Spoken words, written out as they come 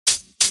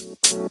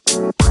Good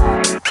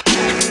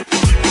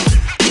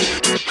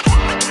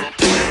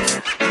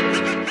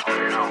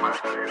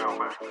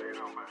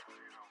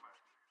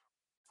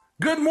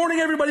morning,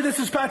 everybody. This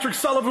is Patrick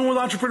Sullivan with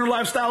Entrepreneur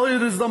Lifestyle.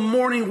 It is the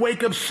morning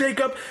wake-up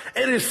shake-up.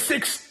 It is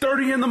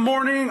 6:30 in the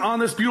morning on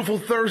this beautiful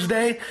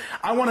Thursday.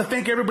 I want to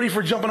thank everybody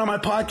for jumping on my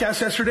podcast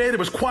yesterday. There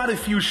was quite a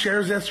few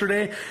shares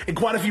yesterday and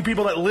quite a few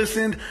people that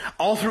listened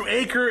all through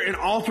Anchor and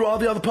all through all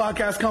the other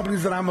podcast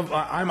companies that I'm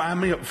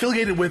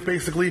affiliated with,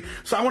 basically.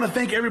 So I want to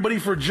thank everybody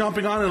for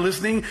jumping on and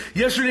listening.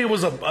 Yesterday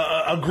was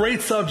a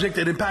great subject.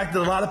 It impacted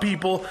a lot of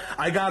people.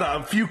 I got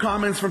a few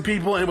comments from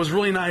people, and it was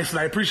really nice, and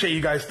I appreciate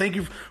you guys. Thank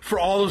you for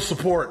all those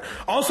support.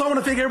 Also, I want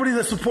to thank everybody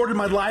that supported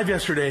my live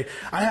yesterday.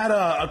 I had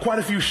quite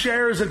a few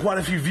shares and quite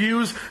a few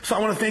views, so I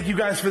want to thank you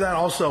guys for that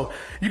also.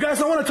 You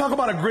guys, I want to talk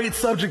about a great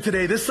subject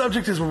today. This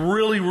subject is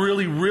really,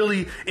 really,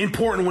 really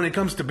important when it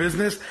comes to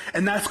business,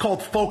 and that's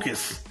called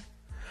focus.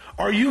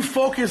 Are you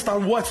focused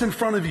on what's in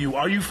front of you?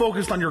 Are you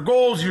focused on your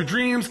goals, your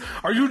dreams?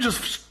 Are you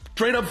just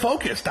straight up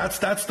focused?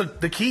 That's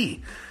the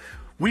key.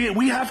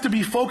 We have to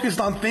be focused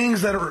on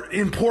things that are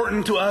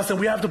important to us, and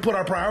we have to put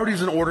our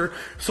priorities in order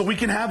so we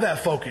can have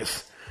that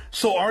focus.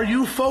 So are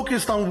you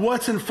focused on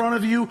what's in front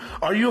of you?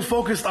 Are you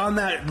focused on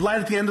that light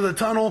at the end of the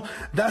tunnel?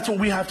 That's what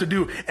we have to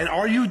do. And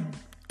are you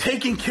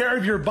taking care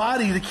of your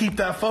body to keep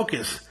that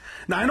focus?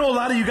 Now, I know a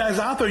lot of you guys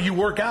out there, you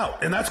work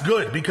out, and that's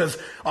good, because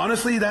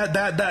honestly,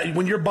 that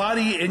when your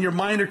body and your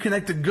mind are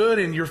connected good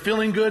and you're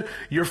feeling good,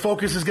 your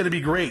focus is going to be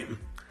great.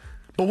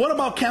 But what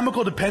about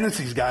chemical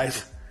dependencies,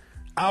 guys?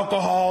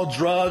 Alcohol,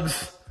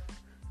 drugs,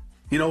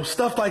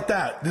 stuff like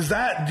that.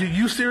 Do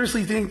you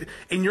seriously think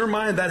in your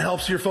mind that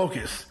helps your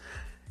focus?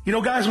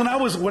 Guys, when I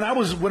was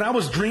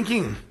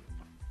drinking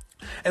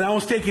and I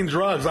was taking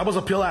drugs, I was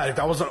a pill addict.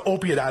 I was an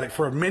opiate addict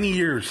for many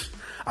years.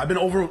 I've been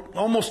over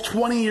almost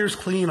 20 years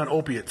clean on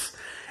opiates,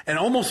 and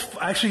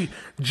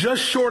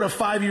just short of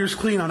 5 years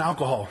clean on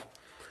alcohol.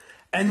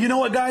 And you know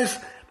what, guys?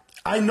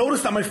 I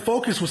noticed that my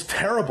focus was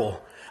terrible.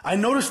 I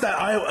noticed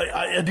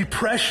that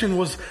depression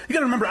was, you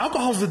gotta remember,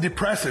 alcohol is a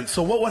depressant.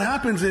 So what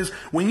happens is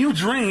when you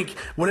drink,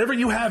 whatever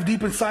you have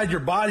deep inside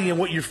your body and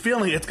what you're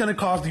feeling, it's gonna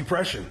cause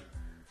depression.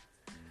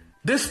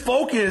 This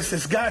focus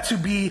has got to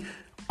be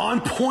on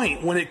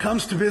point when it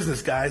comes to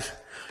business, guys.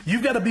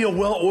 You've got to be a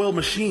well-oiled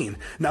machine.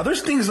 Now,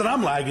 there's things that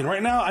I'm lagging.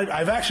 Right now,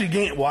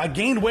 I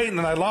gained weight and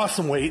then I lost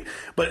some weight,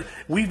 but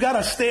we've got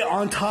to stay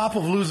on top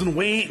of losing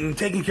weight and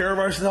taking care of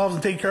ourselves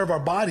and taking care of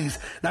our bodies.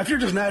 Now, if you're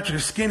just naturally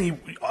skinny,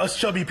 us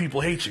chubby people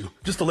hate you.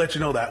 Just to let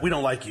you know that. We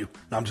don't like you.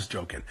 No, I'm just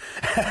joking.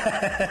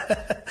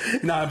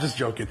 No, I'm just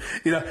joking.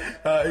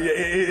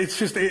 It's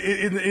just,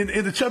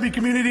 in the chubby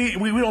community,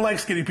 we don't like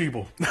skinny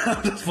people.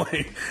 I'm just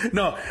playing.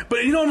 No,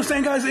 but you know what I'm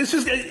saying, guys? It's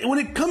just,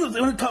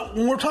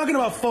 when we're talking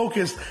about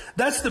focus,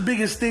 that's the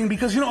biggest thing,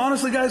 because,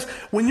 honestly, guys,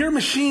 when your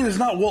machine is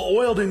not well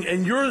oiled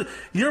and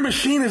your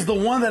machine is the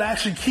one that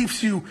actually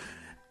keeps you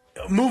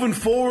moving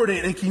forward,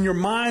 and your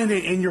mind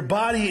and your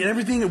body and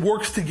everything that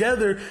works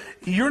together,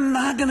 you're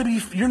not going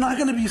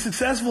to be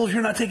successful if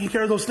you're not taking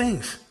care of those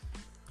things.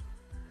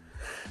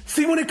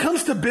 See, when it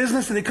comes to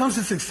business and it comes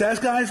to success,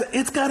 guys,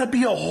 it's got to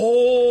be a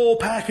whole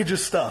package of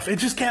stuff. It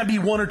just can't be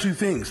one or two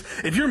things.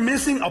 If you're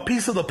missing a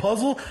piece of the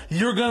puzzle,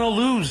 you're going to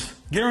lose,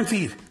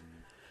 guaranteed.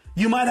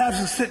 You might have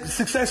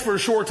success for a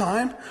short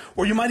time,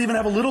 or you might even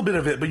have a little bit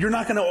of it, but you're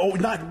not going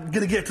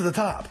to get to the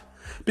top,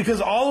 because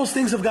all those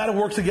things have got to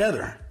work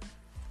together.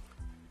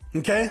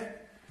 Okay?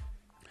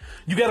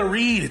 You got to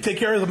read, take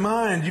care of the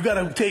mind. You got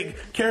to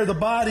take care of the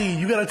body.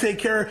 You got to take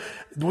care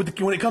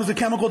when it comes to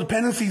chemical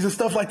dependencies and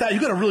stuff like that. You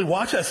got to really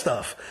watch that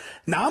stuff.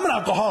 Now, I'm an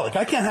alcoholic.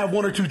 I can't have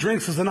one or two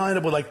drinks, because then I'll end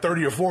up with like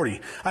 30 or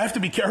 40. I have to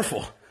be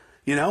careful.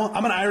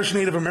 I'm an Irish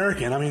Native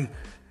American. I mean,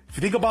 if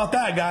you think about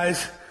that,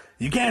 guys,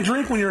 you can't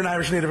drink when you're an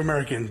Irish Native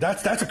American.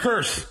 That's a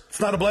curse. It's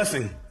not a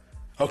blessing.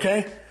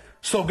 Okay?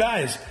 So,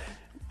 guys,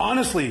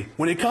 honestly,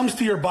 when it comes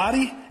to your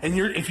body, and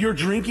if you're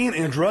drinking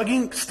and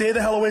drugging, stay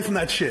the hell away from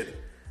that shit.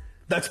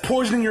 That's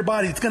poisoning your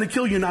body. It's going to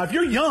kill you. Now, if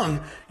you're young,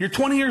 you're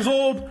 20 years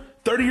old,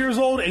 30 years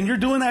old, and you're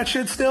doing that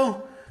shit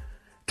still,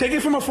 take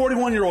it from a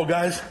 41-year-old,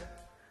 guys.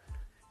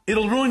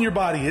 It'll ruin your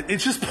body.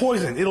 It's just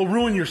poison. It'll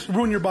ruin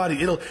your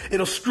body.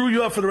 It'll screw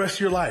you up for the rest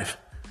of your life.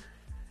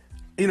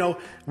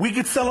 We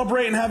could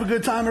celebrate and have a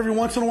good time every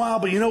once in a while,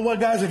 but you know what,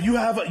 guys? If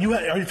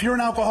you're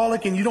an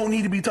alcoholic and you don't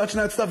need to be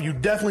touching that stuff, you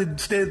definitely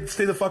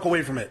stay the fuck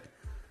away from it.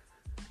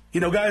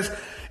 Guys,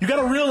 you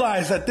got to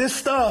realize that this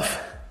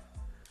stuff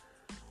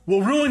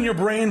will ruin your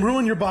brain,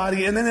 ruin your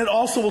body, and then it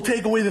also will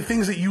take away the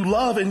things that you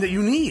love and that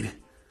you need.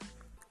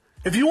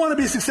 If you want to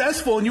be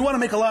successful and you want to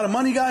make a lot of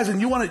money, guys, and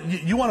you want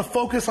to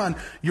focus on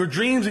your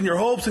dreams and your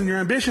hopes and your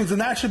ambitions, then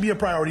that should be a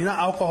priority, not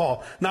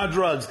alcohol, not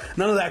drugs,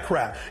 none of that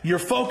crap. Your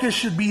focus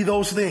should be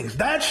those things.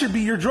 That should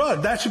be your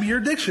drug. That should be your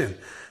addiction.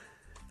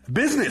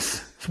 Business,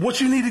 what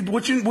you need,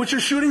 what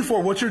you're shooting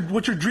for, what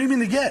you're dreaming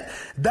to get.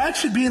 That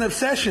should be an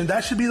obsession.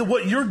 That should be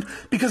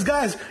because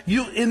guys,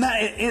 in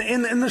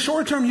the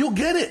short term, you'll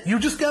get it. You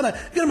just gotta,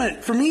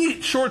 for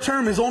me, short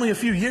term is only a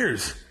few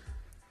years.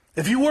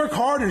 If you work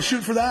hard and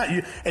shoot for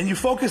that, and you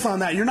focus on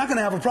that, you're not going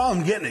to have a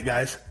problem getting it,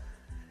 guys.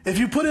 If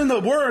you put in the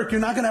work,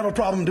 you're not going to have a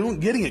problem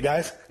getting it,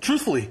 guys.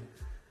 Truthfully.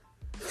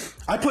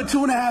 I put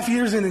 2.5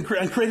 years in and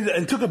created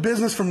and took a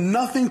business from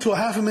nothing to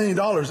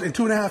 $500,000 in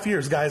 2.5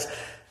 years, guys.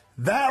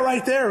 That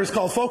right there is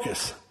called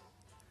focus.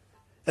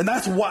 And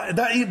that's why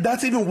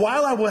that's even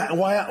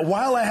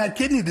while I had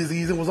kidney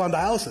disease and was on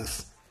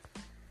dialysis.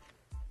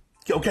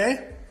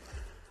 Okay?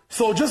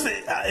 So just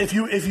if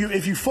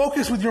you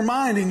focus with your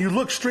mind and you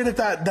look straight at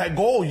that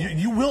goal,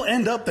 you will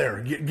end up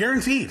there,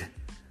 guaranteed.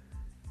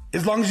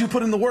 As long as you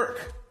put in the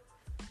work.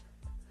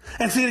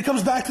 And see, it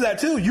comes back to that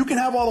too. You can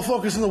have all the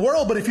focus in the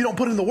world, but if you don't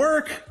put in the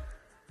work,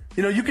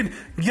 you can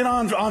get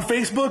on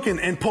Facebook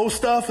and post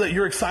stuff that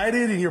you're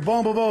excited and you're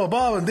blah, blah, blah,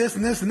 blah, and this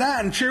and this and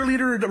that and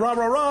cheerleader, rah,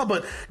 rah, rah.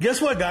 But guess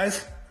what,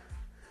 guys?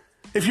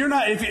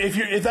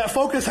 If that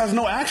focus has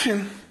no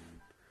action,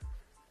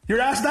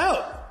 you're asked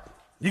out.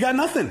 You got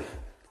nothing.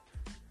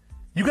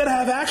 You got to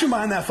have action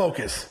behind that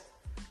focus.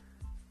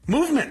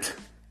 Movement.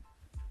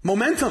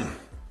 Momentum.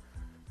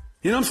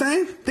 You know what I'm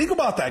saying? Think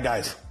about that,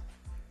 guys.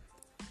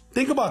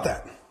 Think about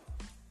that.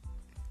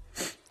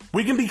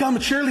 We can become a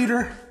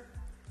cheerleader.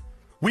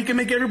 We can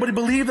make everybody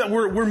believe that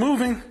we're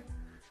moving.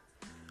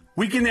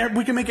 We can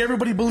make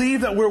everybody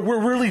believe that we're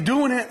really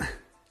doing it.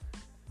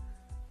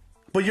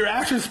 But your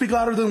actions speak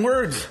louder than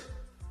words.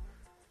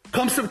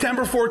 Come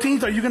September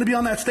 14th, are you going to be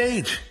on that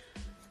stage?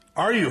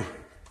 Are you?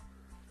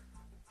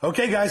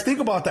 Okay, guys, think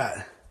about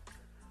that.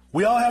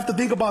 We all have to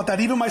think about that,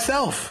 even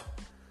myself.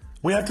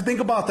 We have to think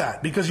about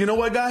that because you know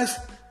what, guys?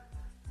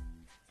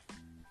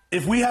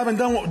 If we haven't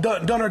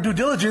done our due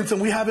diligence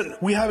and we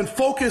haven't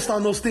focused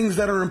on those things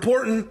that are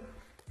important,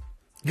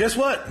 guess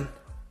what?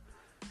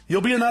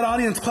 You'll be in that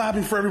audience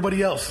clapping for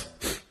everybody else.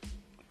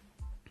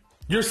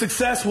 Your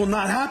success will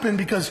not happen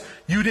because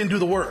you didn't do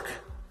the work.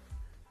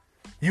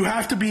 You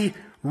have to be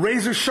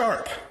razor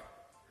sharp.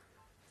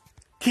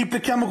 Keep the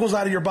chemicals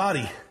out of your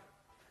body.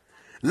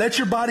 Let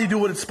your body do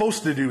what it's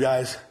supposed to do,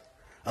 guys.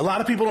 A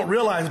lot of people don't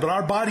realize, but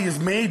our body is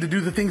made to do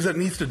the things that it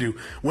needs to do.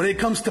 When it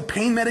comes to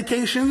pain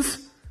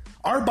medications,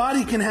 our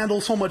body can handle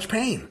so much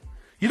pain.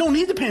 You don't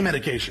need the pain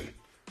medication.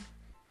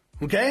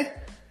 Okay?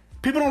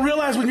 People don't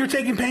realize when you're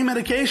taking pain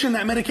medication,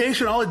 that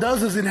medication, all it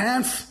does is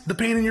enhance the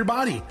pain in your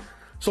body.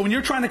 So when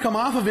you're trying to come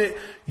off of it,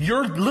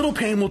 your little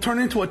pain will turn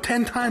into a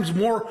 10 times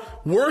more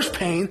worse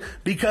pain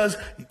because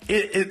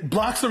it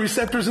blocks the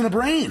receptors in the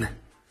brain.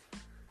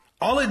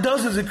 All it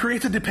does is it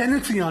creates a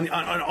dependency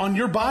on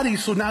your body,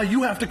 so now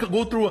you have to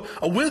go through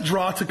a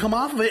withdrawal to come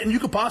off of it, and you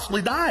could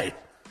possibly die.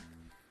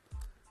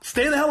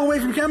 Stay the hell away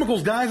from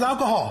chemicals, guys.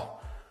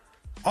 Alcohol.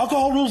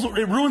 Alcohol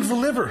ruins the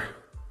liver.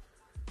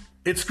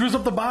 It screws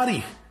up the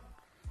body.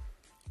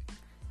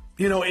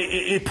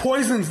 It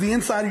poisons the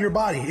inside of your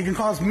body. It can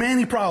cause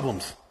many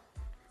problems.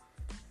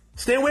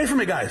 Stay away from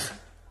it, guys.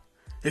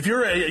 If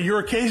you're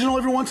occasional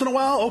every once in a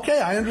while,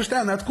 okay, I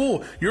understand. That's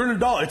cool. You're an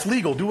adult. It's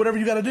legal. Do whatever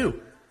you got to do.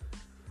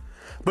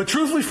 But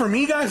truthfully for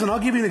me, guys, and I'll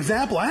give you an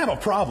example, I have a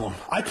problem.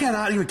 I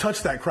cannot even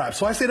touch that crap.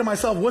 So I say to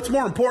myself, what's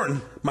more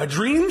important? My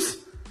dreams,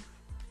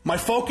 my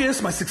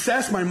focus, my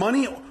success, my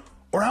money,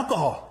 or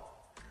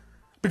alcohol?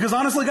 Because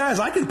honestly,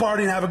 guys, I can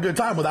party and have a good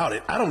time without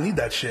it. I don't need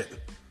that shit.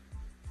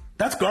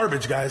 That's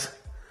garbage, guys.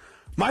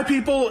 My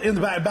people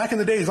back in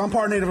the days, I'm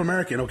part Native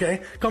American,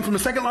 okay? Come from the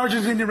second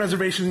largest Indian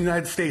reservation in the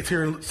United States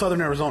here in southern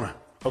Arizona,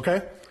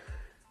 okay?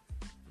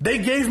 They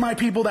gave my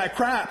people that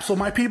crap so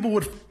my people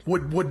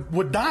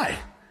would die.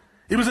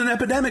 It was an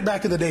epidemic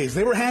back in the days.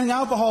 They were handing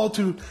alcohol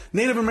to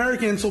Native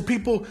Americans so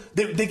people,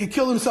 they could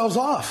kill themselves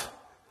off,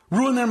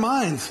 ruin their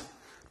minds.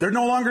 They're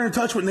no longer in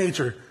touch with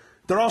nature.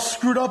 They're all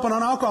screwed up on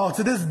alcohol.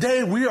 To this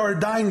day, we are a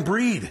dying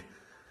breed.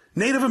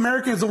 Native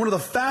Americans are one of the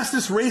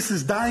fastest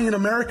races dying in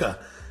America.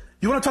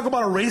 You want to talk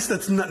about a race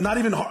that's not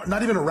even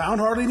around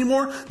hardly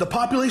anymore? The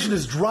population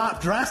has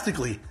dropped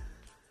drastically.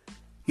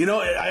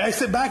 I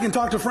sit back and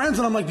talk to friends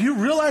and I'm like, do you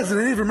realize that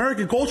the Native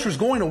American culture is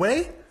going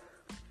away?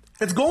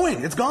 It's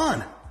going. It's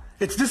gone.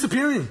 It's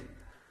disappearing.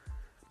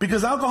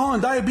 Because alcohol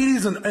and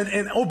diabetes and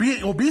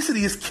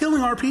obesity is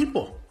killing our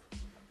people.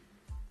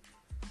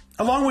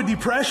 Along with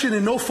depression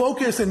and no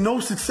focus and no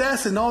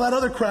success and all that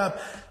other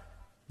crap,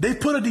 they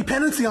put a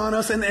dependency on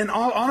us and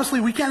honestly,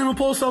 we can't even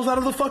pull ourselves out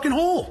of the fucking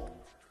hole.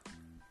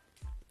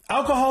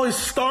 Alcohol has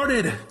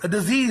started a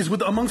disease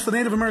amongst the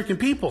Native American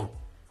people.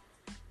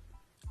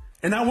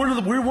 And now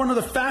we're one of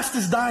the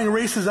fastest dying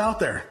races out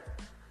there.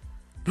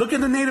 Look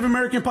at the Native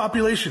American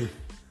population.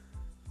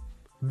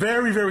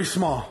 Very, very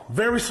small.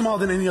 Very small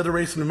than any other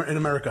race in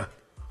America.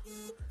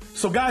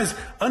 So guys,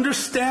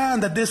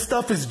 understand that this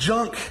stuff is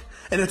junk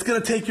and it's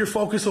going to take your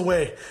focus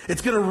away.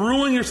 It's going to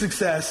ruin your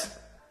success.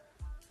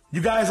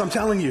 You guys, I'm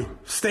telling you,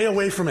 stay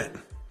away from it.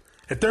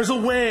 If there's a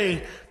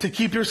way to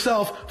keep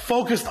yourself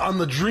focused on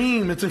the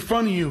dream that's in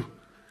front of you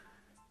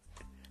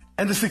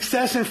and the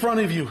success in front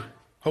of you,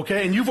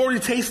 okay, and you've already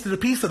tasted a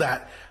piece of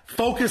that,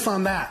 focus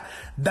on that.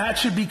 That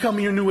should become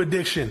your new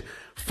addiction.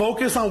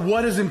 Focus on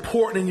what is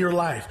important in your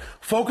life.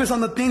 Focus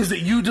on the things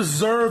that you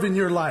deserve in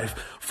your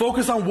life.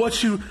 Focus on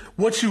what you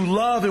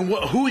love and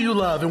who you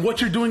love and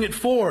what you're doing it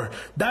for.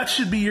 That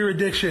should be your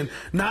addiction.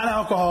 Not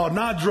alcohol,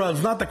 not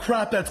drugs, not the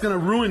crap that's going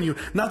to ruin you,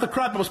 not the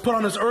crap that was put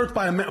on this earth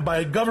by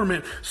a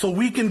government so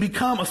we can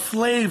become a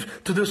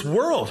slave to this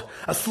world,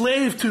 a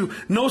slave to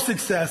no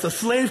success, a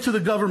slave to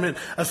the government,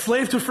 a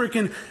slave to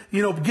freaking,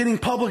 getting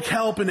public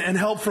help and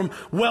help from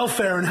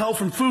welfare and help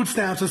from food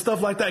stamps and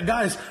stuff like that.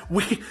 Guys,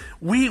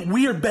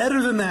 we are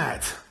better than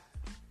that.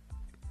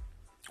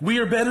 We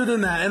are better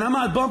than that. And I'm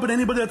not bumping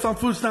anybody that's on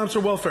food stamps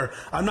or welfare.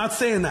 I'm not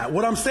saying that.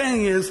 What I'm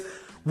saying is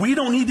we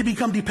don't need to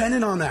become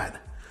dependent on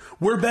that.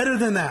 We're better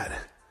than that.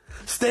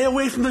 Stay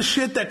away from the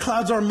shit that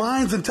clouds our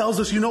minds and tells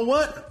us, you know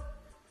what?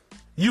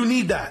 You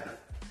need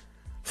that.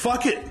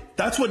 Fuck it.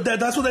 That's what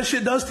that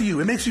shit does to you.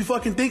 It makes you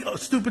fucking think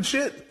stupid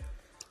shit.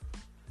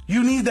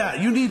 You need that.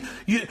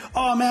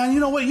 Oh man, you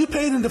know what? You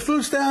paid into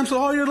food stamps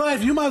all your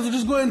life. You might as well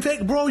just go ahead and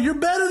take, bro, you're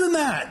better than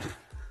that.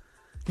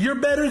 You're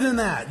better than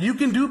that. You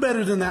can do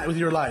better than that with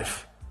your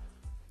life.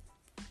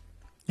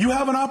 You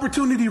have an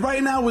opportunity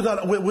right now with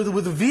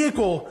a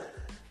vehicle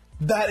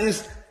that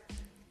is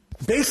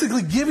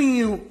basically giving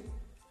you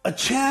a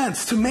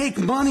chance to make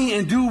money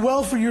and do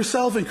well for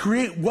yourself and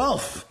create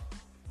wealth.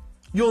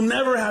 You'll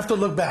never have to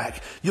look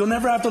back. You'll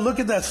never have to look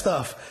at that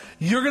stuff.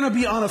 You're going to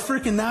be on a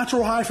freaking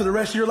natural high for the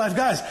rest of your life.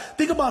 Guys,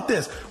 think about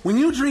this. When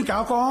you drink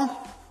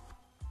alcohol,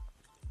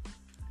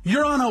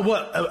 you're on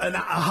a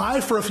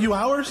high for a few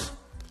hours.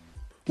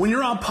 When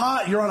you're on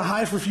pot, you're on a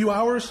high for a few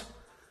hours.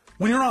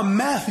 When you're on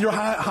meth, you're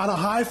on a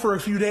high for a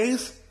few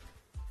days.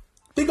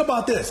 Think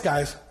about this,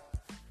 guys.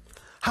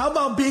 How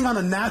about being on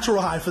a natural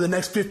high for the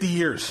next 50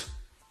 years?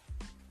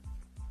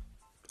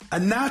 A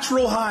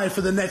natural high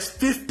for the next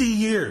 50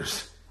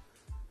 years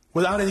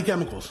without any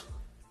chemicals.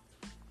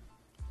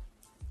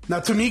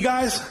 Now, to me,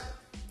 guys,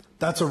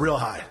 that's a real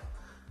high.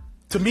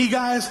 To me,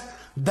 guys,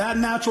 that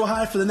natural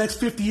high for the next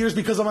 50 years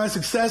because of my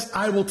success,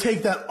 I will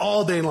take that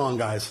all day long,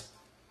 guys.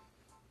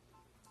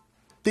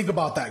 Think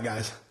about that,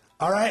 guys.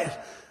 All right?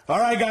 All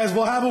right, guys.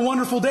 Well, have a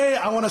wonderful day.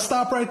 I want to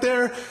stop right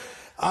there.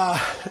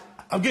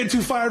 I'm getting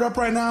too fired up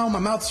right now. My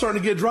mouth's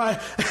starting to get dry.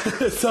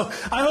 So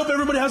I hope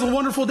everybody has a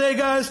wonderful day,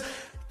 guys.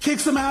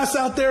 Kick some ass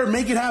out there.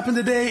 Make it happen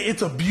today.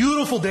 It's a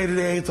beautiful day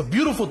today. It's a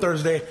beautiful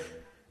Thursday.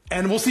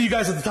 And we'll see you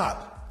guys at the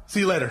top. See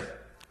you later.